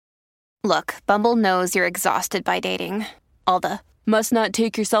Look, Bumble knows you're exhausted by dating. All the must not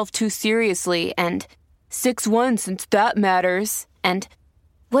take yourself too seriously and 6'1" since that matters. And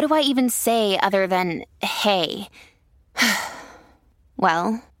what do I even say other than hey?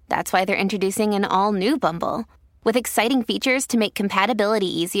 Well, that's why they're introducing an all-new Bumble with exciting features to make compatibility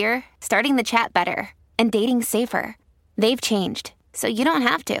easier, starting the chat better, and dating safer. They've changed, so you don't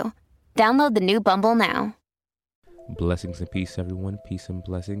have to. Download the new Bumble now. Blessings and peace, everyone. Peace and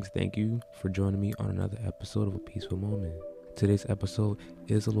blessings. Thank you for joining me on another episode of A Peaceful Moment. Today's episode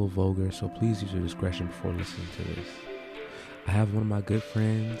is a little vulgar, so please use your discretion before listening to this. I have one of my good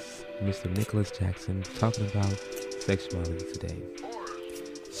friends, Mr. Nicholas Jackson, talking about sexuality today.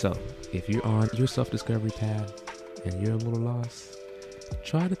 So, if you're on your self-discovery path and you're a little lost,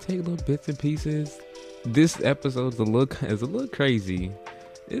 try to take little bits and pieces. This episode's a little crazy.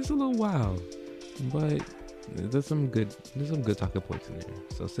 It's a little wild, but there's some good talking points in there.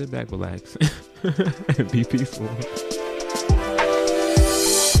 So sit back, relax, and be peaceful.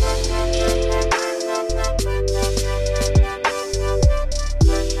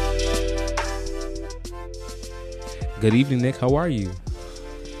 Good evening, Nick. How are you?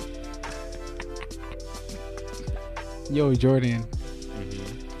 Yo, Jordan.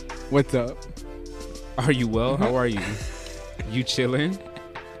 What's up? Are you well? How are you? You chilling?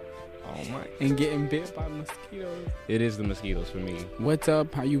 Oh my! And getting bit by mosquitoes. It is the mosquitoes for me. What's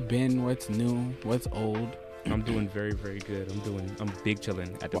up? How you been? What's new? What's old? I'm doing very, very good. I'm big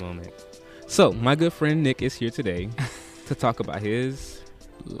chilling at the moment. So my good friend Nick is here today to talk about his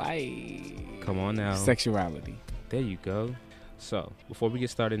life. Come on now. Sexuality. There you go. So before we get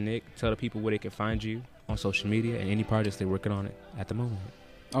started, Nick, tell the people where they can find you on social media and any projects they're working on at the moment.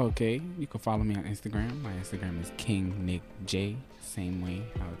 Okay, you can follow me on Instagram. My Instagram is King Nick J. Same way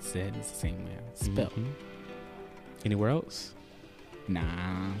how it's said, it's the same way it's spelled. Mm-hmm. Anywhere else? Nah.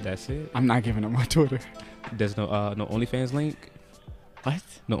 That's it? I'm not giving up my Twitter. There's no OnlyFans link? What?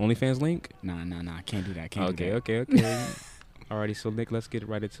 No OnlyFans link? Nah. I can't do that. Okay. Alrighty, so Nick, let's get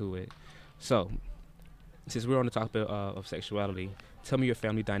right into it. So, since we're on the topic of sexuality, tell me your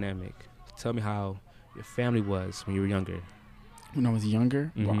family dynamic. Tell me how your family was when you were younger. When I was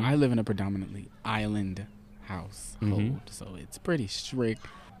younger, Mm-hmm. well, I live in a predominantly island household, Mm-hmm. so it's pretty strict.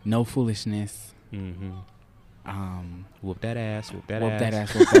 No foolishness. Mm-hmm. Whoop that ass.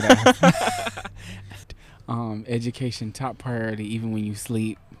 Education top priority, even when you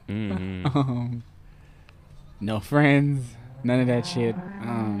sleep. Mm-hmm. No friends, none of that shit.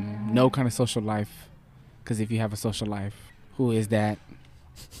 No kind of social life, because if you have a social life, who is that?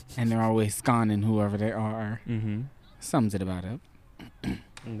 And they're always sconning whoever they are. Mm-hmm. Sums it about up.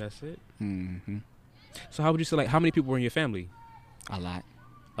 And that's it. Mm-hmm. So how would you say, like, how many people were in your family? A lot.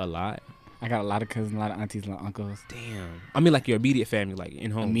 A lot? I got a lot of cousins, a lot of aunties, a lot of uncles. Damn. I mean, like, your immediate family, like,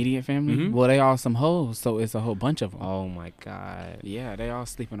 in home. Immediate family? Mm-hmm. Well, they all some hoes, so it's a whole bunch of them. Oh, my God. Yeah, they all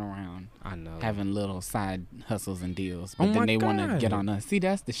sleeping around. I know. Having little side hustles and deals. But Oh then my they want to God. get on us. See,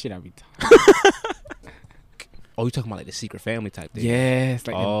 that's the shit I be talking Oh, you talking about, like, the secret family type thing? Yes,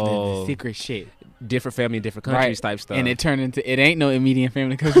 like Oh. the secret shit. Different family in different countries Right. type stuff. And it turned into, it ain't no immediate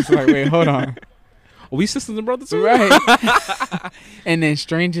family because it's like, wait, hold on. Oh, we sisters and brothers too? Right. And then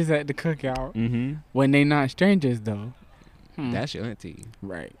strangers at the cookout. Mm-hmm. When they not strangers, though. That's your auntie.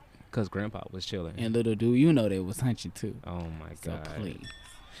 Right. Because grandpa was chilling. And little dude, you know they was hunching too. Oh, my So God.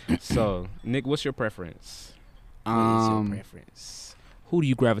 please. So, Nick, what's your preference? What is your preference? Who do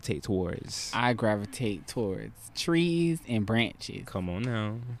you gravitate towards? I gravitate towards trees and branches. Come on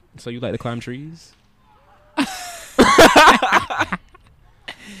now. So you like to climb trees?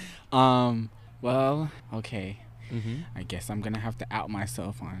 Well, okay. Mm-hmm. I guess I'm gonna have to out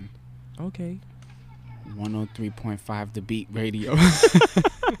myself on Okay. 103.5 The Beat Radio.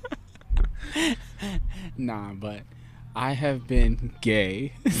 Nah, but I have been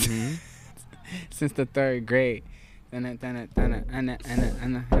gay Mm-hmm. since the 3rd grade. Yeah,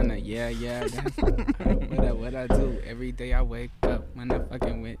 that's what I do every day. I wake up when I'm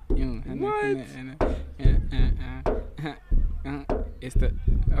fucking with you. It's the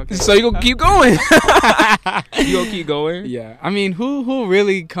okay. So you gonna keep going? You gonna keep going? Yeah, I mean, who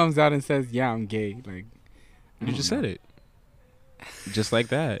really comes out and says, "Yeah, I'm gay"? Like, You just said it. Just like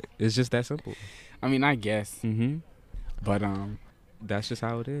that. It's just that simple. I mean, I guess, Mm-hmm. but That's just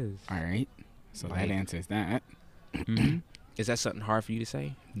how it is. all right. So Like- that answers that. Mm-hmm. Is that something hard for you to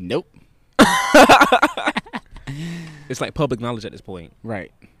say? Nope. It's like public knowledge at this point.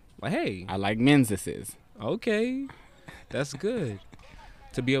 Right. Like, hey, I like menses. okay, that's good.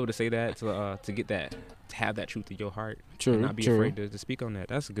 To be able to say that, to get that, to have that truth in your heart, True. and not be true. afraid to speak on that.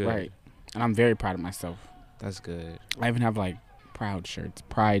 That's good. Right. And I'm very proud of myself. That's good. I even have like pride shirts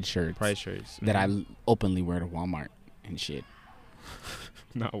Pride shirts. that I openly wear to Walmart and shit.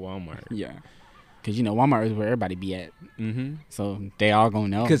 Not Walmart. Yeah. Because, Walmart is where everybody be at. Mm-hmm. So they all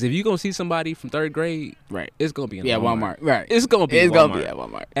going to know. Because if you going to see somebody from 3rd grade, right, it's going to be in Walmart. Right. It's going to be It's going to be at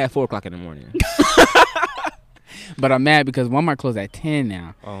Walmart. At 4 o'clock in the morning. But I'm mad because Walmart closed at 10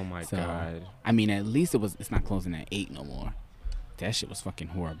 now. Oh, my God. I mean, at least it's not closing at 8 no more. That shit was fucking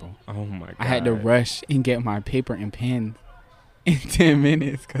horrible. Oh, my God. I had to rush and get my paper and pen in 10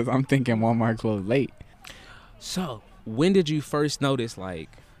 minutes because I'm thinking Walmart closed late. So, when did you first notice, like,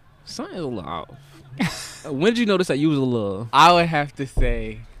 something's a little off? When did you notice that you was a little... I would have to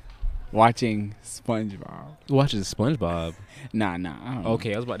say watching SpongeBob. Watching SpongeBob? Nah, I don't know.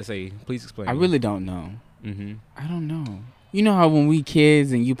 Okay, I was about to say, please explain. I really don't know. Mm-hmm. I don't know. You know how when we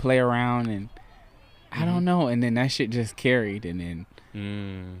kids and you play around and I don't know, and then that shit just carried, and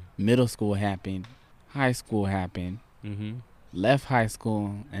then middle school happened, high school happened, left high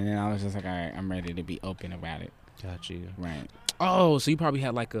school, and then I was just like, all right, I'm ready to be open about it. Got you. Right. Oh, so you probably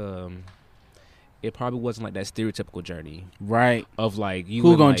had like it probably wasn't like that stereotypical journey. Right. Of like you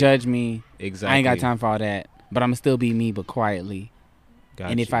who gonna like, judge me? Exactly. I ain't got time for all that. But I'ma still be me, but quietly.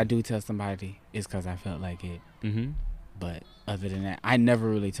 Got and you. if I do tell somebody, it's because I felt like it. Mm-hmm. But other than that, I never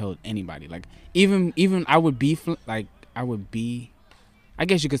really told anybody. Like even I would be I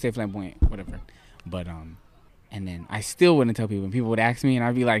guess you could say flamboyant, whatever. But and then I still wouldn't tell people. When people would ask me, and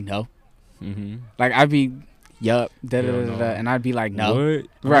I'd be like, no. Mm-hmm. Like I'd be, yup, da da da no. da, and I'd be like, no. What?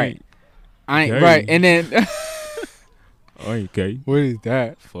 Right. I ain't gay. right. And then I ain't gay. what is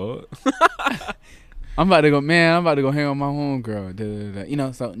that? Fuck. I'm about to go hang with my homegirl. Da, da,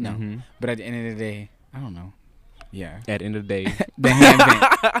 da. So no. Mm-hmm. But at the end of the day, I don't know. Yeah. At the end of the day, The hand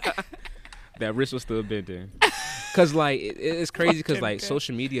bent. that wrist was still bending. Cause like it's crazy. Cause like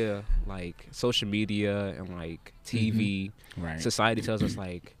social media and like TV, Right. society tells us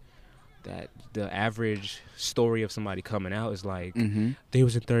like that the average story of somebody coming out is like they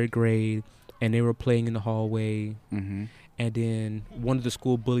was in 3rd grade and they were playing in the hallway, and then one of the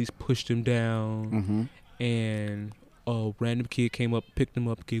school bullies pushed him down, and a random kid came up, picked him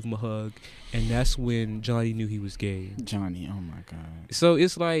up, gave him a hug, and that's when Johnny knew he was gay. Johnny, oh my God. So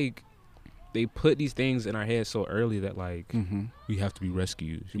it's like they put these things in our heads so early that like we have to be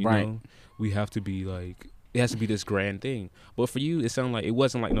rescued. You know? We have to be like, it has to be this grand thing. But for you, it sounded like it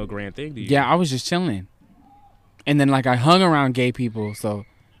wasn't like no grand thing to you. Yeah, I was just chilling. And then like I hung around gay people,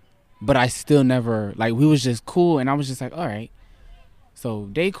 but I still never, like we was just cool, and I was just like, all right. So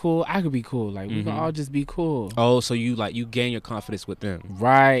they cool, I could be cool. Like we can all just be cool. Oh, so you gain your confidence with them.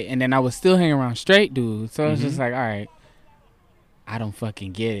 Right. And then I was still hanging around straight dudes. So I was just like, all right, I don't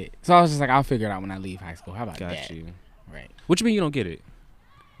fucking get it. So I was just like, I'll figure it out when I leave high school. How about that? Got you. Right. What you mean you don't get it?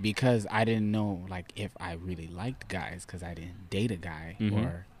 Because I didn't know like if I really liked guys, because I didn't date a guy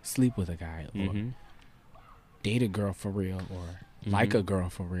or sleep with a guy or date a girl for real or like a girl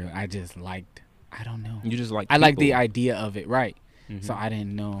for real. I just liked, I don't know. You just like I like the people. idea of it, right? So I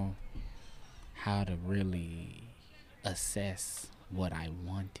didn't know how to really assess what I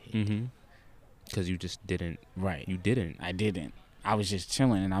wanted. Because you just didn't. Right. You didn't. I didn't. I was just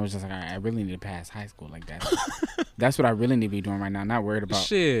chilling, and I was just like, I really need to pass high school like that. That's what I really need to be doing right now. Not worried about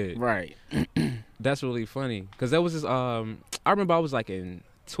shit. Right. That's really funny because that was this. I remember I was like in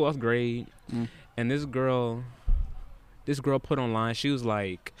 12th grade, and this girl put online. She was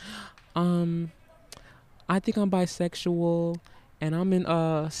like, I think I'm bisexual, and I'm in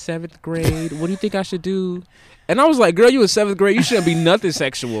 7th grade. What do you think I should do? And I was like, girl, you in 7th grade. You shouldn't be nothing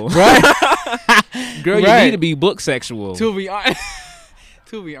sexual. Right. Girl, you need to be book sexual. To be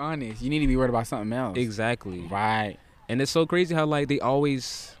honest, you need to be worried about something else. Exactly. Right. And it's so crazy how like they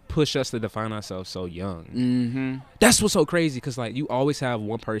always push us to define ourselves so young. That's what's so crazy because like you always have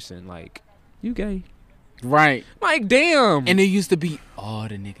one person like, you gay. Right. Like, damn. And it used to be all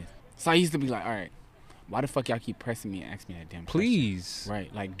the niggas. So I used to be like, all right, why the fuck y'all keep pressing me and asking me that damn question? Please.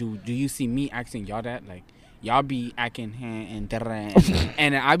 Right. Like, do you see me asking y'all that? Like, y'all be acting and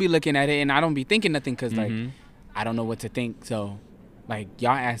and I be looking at it and I don't be thinking nothing because like I don't know what to think. So like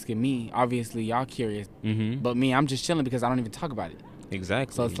y'all asking me, obviously y'all curious, but me, I'm just chilling because I don't even talk about it.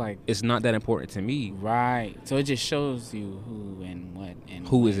 Exactly. So it's like, it's not that important to me. Right. So it just shows you who and what and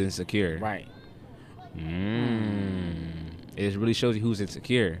who is insecure. Right. It really shows you who's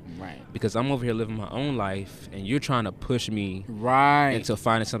insecure. Right. Because I'm over here living my own life and you're trying to push me into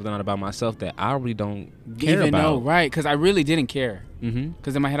finding something out about myself that I really don't care about. Know, right. Because I really didn't care.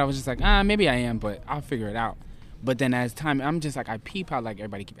 Because in my head I was just like, maybe I am, but I'll figure it out. But then as time, I'm just like, I peep how like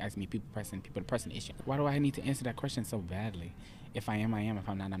everybody keep asking me people to press an issue. Why do I need to answer that question so badly? If I am, I am. If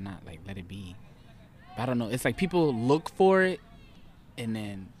I'm not, I'm not. Like, let it be. But I don't know. It's like people look for it and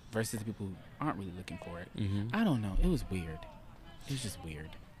then versus the people who aren't really looking for it. Mm-hmm. I don't know. It was weird. It was just weird.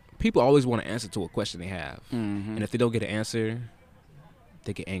 People always want an answer to a question they have, Mm-hmm. and if they don't get an answer,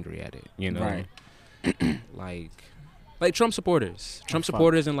 they get angry at it. You know, Right. like Trump supporters,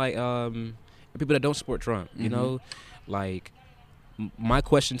 and like people that don't support Trump. You Mhm. know, like my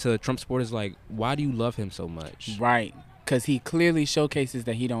question to Trump supporters is like, why do you love him so much? Right. Because he clearly showcases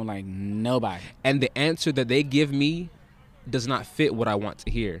that he don't like nobody. And the answer that they give me does not fit what I want to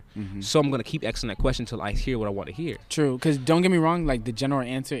hear. Mm-hmm. So I'm gonna keep asking that question until I hear what I want to hear. True. Because don't get me wrong, like the general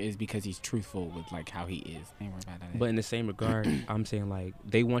answer is because he's truthful with like how he is. Ain't worried about that. But in the same regard, I'm saying like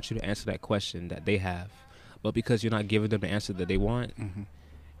they want you to answer that question that they have, but because you're not giving them the answer that they want, Mhm.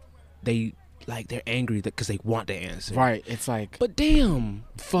 they're angry because they want the answer. Right. It's like, But damn,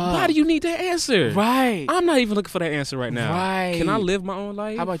 fuck. why do you need that answer? Right. I'm not even looking for that answer right now. Right. Can I live my own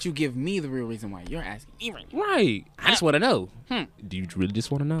life? How about you give me the real reason why you're asking me right now? Right. I just want to know. Hmm. Do you really just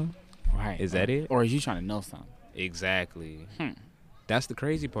want to know? Right. Is that it? Or is you trying to know something? Exactly. Hmm. That's the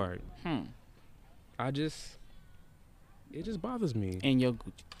crazy part. Hmm. It just bothers me. And your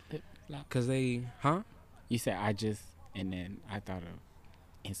Gucci flip flop. Because they, huh? You said and then I thought of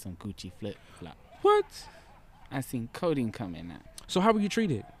in some Gucci flip flop. What? I seen coding coming out. So how were you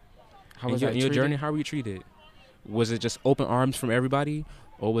treated? How in was your, I in your treated? journey, how were you treated? Was it just open arms from everybody?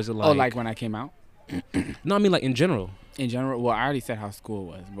 Or was it like... Oh, like when I came out? No, I mean like in general. In general, well, I already said how school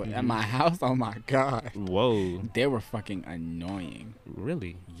was, but at Mhm. my house, oh my God. Whoa. They were fucking annoying.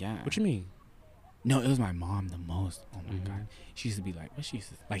 Really? Yeah. What you mean? No, it was my mom the most. Oh my Mhm. God. She used to be like, what she used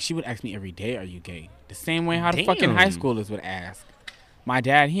to, like, she would ask me every day, are you gay? The same way how the fucking high Damn. schoolers would ask. My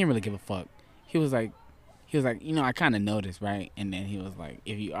dad, he didn't really give a fuck. He was like, you know, I kind of noticed, right? And then he was like,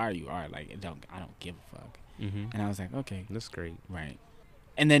 if you are, you are. Like, I don't give a fuck. Mm-hmm. And I was like, okay, That's great. right.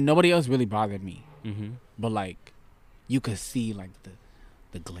 And then nobody else really bothered me. Mm-hmm. But like, you could see like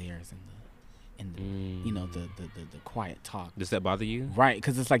the glares and the you know, the quiet talk. Does that bother you? Right,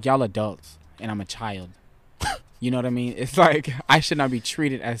 because it's like y'all adults and I'm a child. You know what I mean? It's like I should not be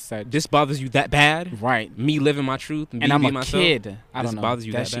treated as such. This bothers you that bad? Right. Me living my truth and And I'm being a myself? kid. I This don't know. bothers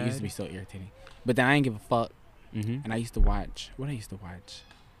you that shit used to bad? be so irritating. But then I didn't give a fuck. Mm-hmm. And I used to watch. What I used to watch?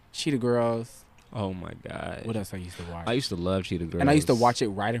 Cheetah Girls. Oh my God. What else I used to watch? I used to love Cheetah Girls. And I used to watch it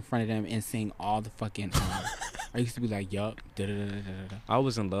right in front of them and sing all the fucking. I used to be like, yup. Da da da da da. I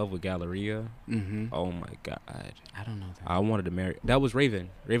was in love with Galleria. Mm-hmm. Oh my God. I don't know that. I wanted to marry. That was Raven.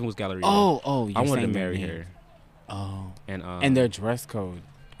 Raven was Galleria. Oh, you're I wanted to saying their marry names. her. Oh. And Their dress code.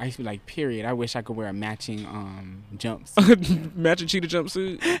 I used to be like, period. I wish I could wear a matching jumpsuit. matching cheetah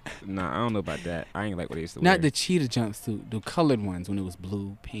jumpsuit. Nah, I don't know about that. I ain't like what they used to wear. Not the cheetah jumpsuit, the colored ones when it was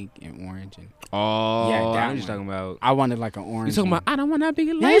blue, pink, and orange. And Oh, Yeah, I know that what you're talking one. about. I wanted like an orange. You talking one. about? I don't want to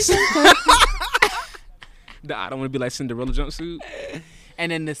be like. Yes. I don't want to be like Cinderella jumpsuit.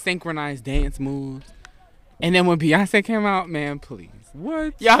 And then the synchronized dance moves. And then when Beyonce came out, man, please.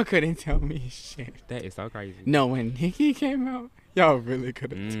 What? Y'all couldn't tell me shit. That is so crazy. No, when Nicki came out, y'all really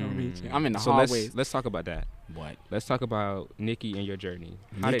couldn't tell me shit. I'm in the so hallways. let's talk about that. What? Let's talk about Nicki and your journey.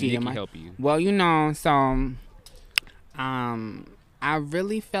 How Nicki did and Nicki my- help you? Well, you know, so I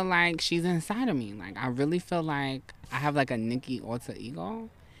really feel like she's inside of me. Like I really feel like I have like a Nicki alter ego.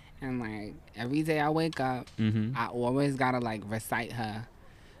 And like every day I wake up, Mm-hmm. I always gotta like recite her.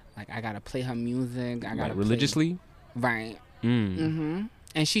 Like I gotta play her music. I gotta Like religiously? Right. Mm. Mm-hmm.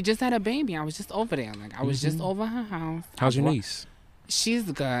 And she just had a baby. I was just over there. Like I was just Mhm. over her house. How's I your brought- niece?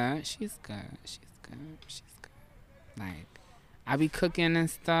 She's good. She's good. She's good. She's good. Like I be cooking and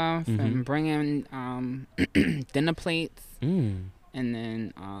stuff Mhm. and bringing dinner plates. Mm. And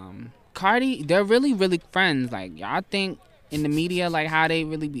then Cardi, they're really, really friends. Like y'all think in the media like how they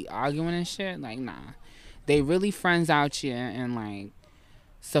really be arguing and shit. Like nah, they really friends out here. And like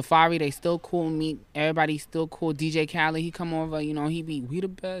Safari, they still cool. Meet everybody still cool. DJ Khaled, he come over. You know he be we the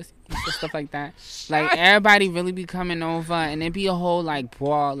best stuff like that. Like everybody really be coming over, and it be a whole like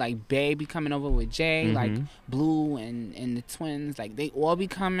brawl. Like Bae be coming over with Jay, like Mhm. Blue and the twins. Like they all be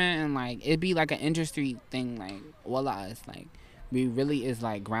coming, and like it be like an industry thing. Like all of us, like we really is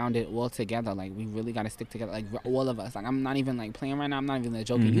like grounded all together. Like we really gotta stick together. Like all of us. Like I'm not even like playing right now. I'm not even like,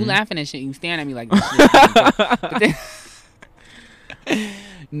 joking. You Mhm. laughing and shit. You staring at me like. This shit. But then-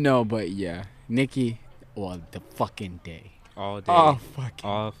 no, but yeah, Nicki, all the fucking day. All day. All fucking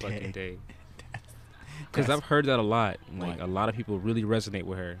All day. fucking day. Because That's- I've heard that a lot. Like What? a lot of people really resonate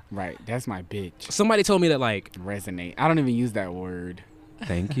with her. Right, that's my bitch. Somebody told me that like, Resonate. I don't even use that word.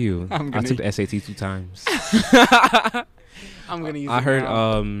 thank you. I'm I gonna- took the SAT 2 times. I'm gonna use. I it heard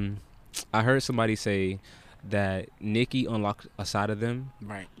now. I heard somebody say that Nicki unlocked a side of them,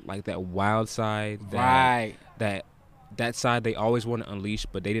 Right. like that wild side that Right. that that side they always want to unleash,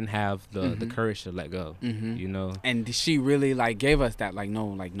 but they didn't have the courage to let go. Mm-hmm. You know. And she really like gave us that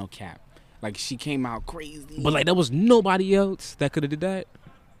no cap. Like she came out crazy. But like there was nobody else that could have did that.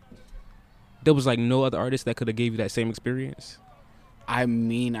 There was like no other artist that could have gave you that same experience. I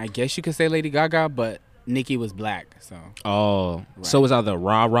mean, I guess you could say Lady Gaga, but Nicki was black, so. Oh, right. So it was either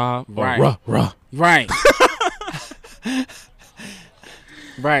rah or right. rah. Right.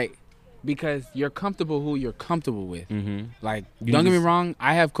 Right. Because you're comfortable who you're comfortable with. Mm-hmm. Like, don't get me wrong,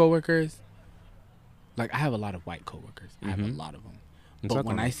 I have coworkers. Like, I have a lot of white coworkers. I have a lot of them. But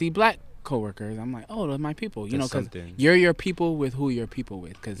when I see black coworkers, I'm like, oh, those are my people. You know, because you're your people with who you're people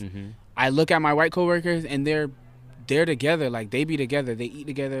with. Because I look at my white coworkers and they're together. Like, they be together. They eat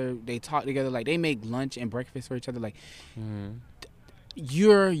together. They talk together. Like, they make lunch and breakfast for each other. Like,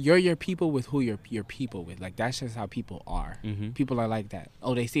 you're your people with who you're people with. Like, that's just how people are. People are like that.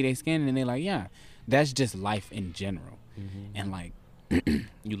 Oh, they see their skin and they're like, yeah, that's just life in general. And like,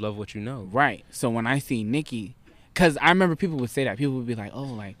 you love what you know. Right. So when I see Nicki, because I remember people would say that. People would be like, oh,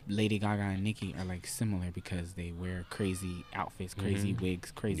 like Lady Gaga and Nicki are like similar because they wear crazy outfits, crazy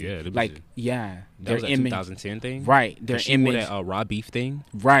wigs, crazy. Yeah. Like, yeah. That was a 2010 thing? Right. Their she image. wore that raw beef thing.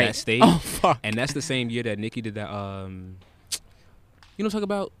 Right. That stage. Oh, fuck. And that's the same year that Nicki did that, you know what I'm talking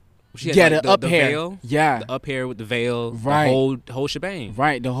about? She had, yeah, like, the up hair. Veil. Yeah. The up hair with the veil. Right. The whole shebang.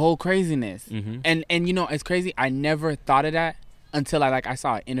 Right. The whole craziness. And you know, it's crazy. I never thought of that until I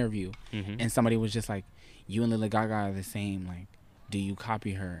saw an interview and somebody was just like, you and Lady Gaga are the same. Like, do you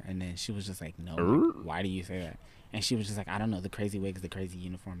copy her? And then she was just like, no. Like, why do you say that? And she was just like, I don't know. The crazy wigs, the crazy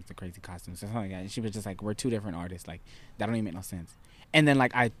uniforms, the crazy costumes, something like that. And she was just like, we're two different artists. Like, that don't even make no sense. And then,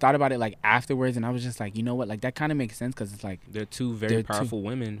 like, I thought about it, like, afterwards, and I was just like, you know what? Like, that kind of makes sense because it's like... They're two very powerful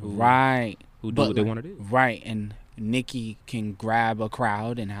women who... Right. Who do what they want to do. Right. And Nicki can grab a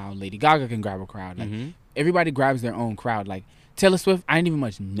crowd and how Lady Gaga can grab a crowd. Like, everybody grabs their own crowd. Like, Taylor Swift, I didn't even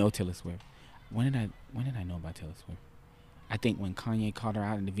much know Taylor Swift. When did I know about Taylor Swift? I think when Kanye called her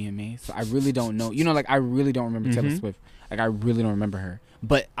out in the VMAs. So I really don't know. You know, like, I really don't remember Taylor Swift. Like, I really don't remember her.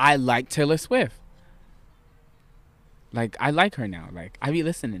 But I like Taylor Swift. Like, I like her now. Like, I be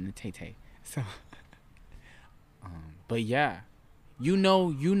listening to Tay-Tay. So, but yeah. You know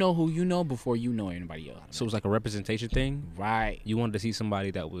who you know before you know anybody else. So it was like a representation thing? Right. You wanted to see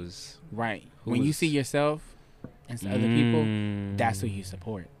somebody that was... Right. When you see yourself and some other people, that's who you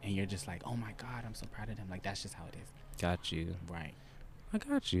support. And you're just like, oh my God, I'm so proud of them. Like, that's just how it is. Got you. Right. I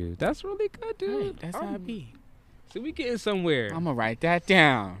got you. That's really good, dude. Right. That's how it be. So we getting somewhere. I'm going to write that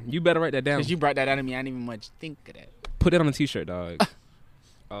down. You better write that down. Because you brought that out of me. I didn't even much think of that. Put it on a t-shirt, dog.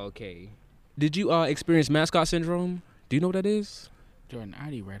 Okay. Did you experience mascot syndrome? Do you know what that is? Jordan, I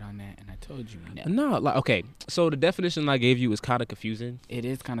already read on that, and I told you no. No, like, okay. So the definition I gave you is kind of confusing. It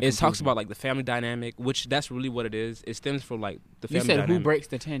is kind of confusing. It talks about, like, the family dynamic, which that's really what it is. It stems from, like, the family dynamic. You said who breaks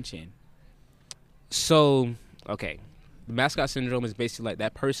the tension. So, okay. The mascot syndrome is basically like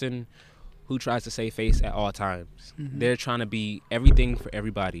that person who tries to save face at all times. They're trying to be everything for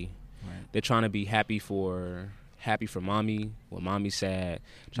everybody. Right. They're trying to be happy for mommy when mommy's sad.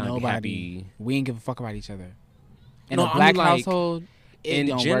 Trying to be happy. We ain't give a fuck about each other. In a black household, it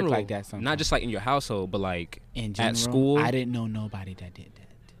don't general, work like that sometimes. Not just like in your household, but like in general, at school. I didn't know nobody that did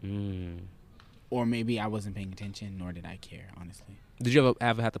that. Or maybe I wasn't paying attention, nor did I care, honestly. Did you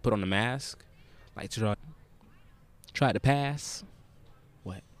ever have to put on a mask? Like try to pass?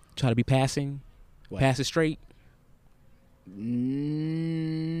 What? Try to be passing? What? Pass it straight?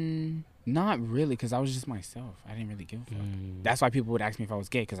 Not really, because I was just myself. I didn't really give a fuck. That's why people would ask me if I was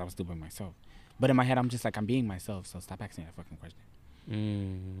gay, because I was stupid myself. But in my head, I'm just like, I'm being myself, so stop asking that fucking question.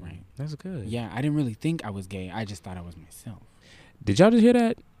 Right. That's good. Yeah, I didn't really think I was gay. I just thought I was myself. Did y'all just hear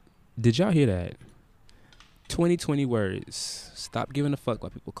that? 2020 words. Stop giving a fuck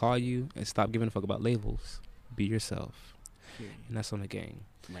what people call you, and stop giving a fuck about labels. Be yourself. And that's on the game.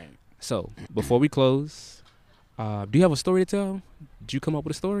 Right. So, before we close, do you have a story to tell? Did you come up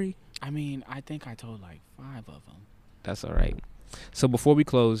with a story? I mean, I think I told like 5 of them. That's all right. So before we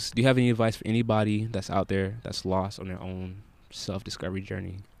close, do you have any advice for anybody that's out there that's lost on their own self-discovery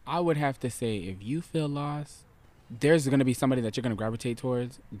journey? I would have to say, if you feel lost, there's going to be somebody that you're going to gravitate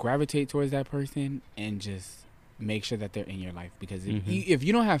towards. Gravitate towards that person and just make sure that they're in your life. Because if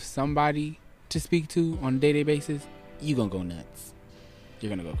you don't have somebody to speak to on a day-to-day basis, you're going to go nuts. You're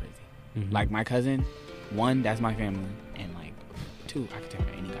going to go crazy. Like my cousin, 1, that's my family. And like 2, I can tell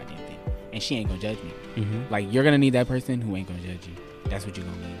her any goddamn thing. And she ain't going to judge me. Like, you're going to need that person who ain't going to judge you. That's what you're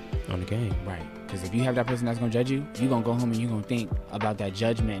going to need. On the game. Right. Because if you have that person that's going to judge you, you're going to go home and you're going to think about that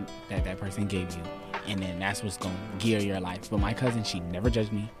judgment that person gave you. And then that's what's going to gear your life. But my cousin, she never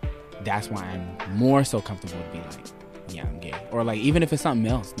judged me. That's why I'm more so comfortable to be like, yeah, I'm gay. Or like even if it's something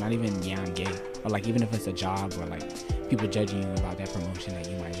else, not even yeah, I'm gay. Or like even if it's a job or like people judging you about that promotion that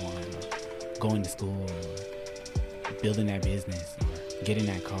you might want, or going to school, or building that business, or getting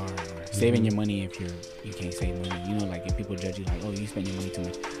that car, or saving your money if you can't save money. You know, like if people judge you like, oh, you spend your money too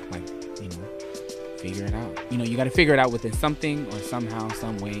much, like, you know, figure it out. You know, you got to figure it out within something or somehow,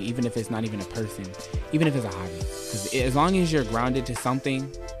 some way, even if it's not even a person, even if it's a hobby. Because as long as you're grounded to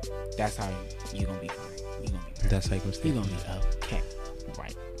something, that's how you're going to be fine. You're going to be That's how you're going to stay. You're going to be okay.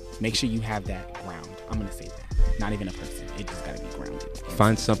 Right. Make sure you have that ground. I'm going to say that. Not even a person. It just got to be grounded.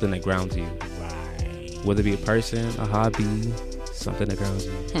 Find something that grounds you. Right. Whether it be a person, a hobby, something that grounds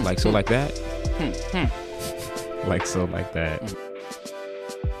you. Like so, like that. Like so, like that.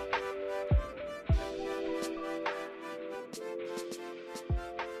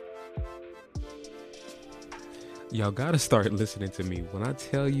 Y'all gotta start listening to me. When I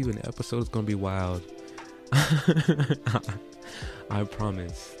tell you an episode is gonna be wild, I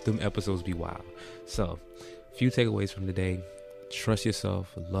promise them episodes be wild. So, few takeaways from today. Trust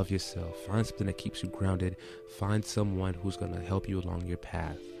yourself, love yourself, find something that keeps you grounded, find someone who's gonna help you along your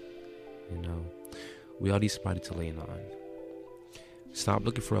path. You know, we all need somebody to lean on. Stop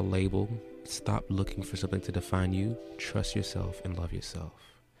looking for a label. Stop looking for something to define you. Trust yourself and love yourself.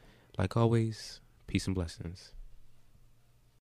 Like always, peace and blessings.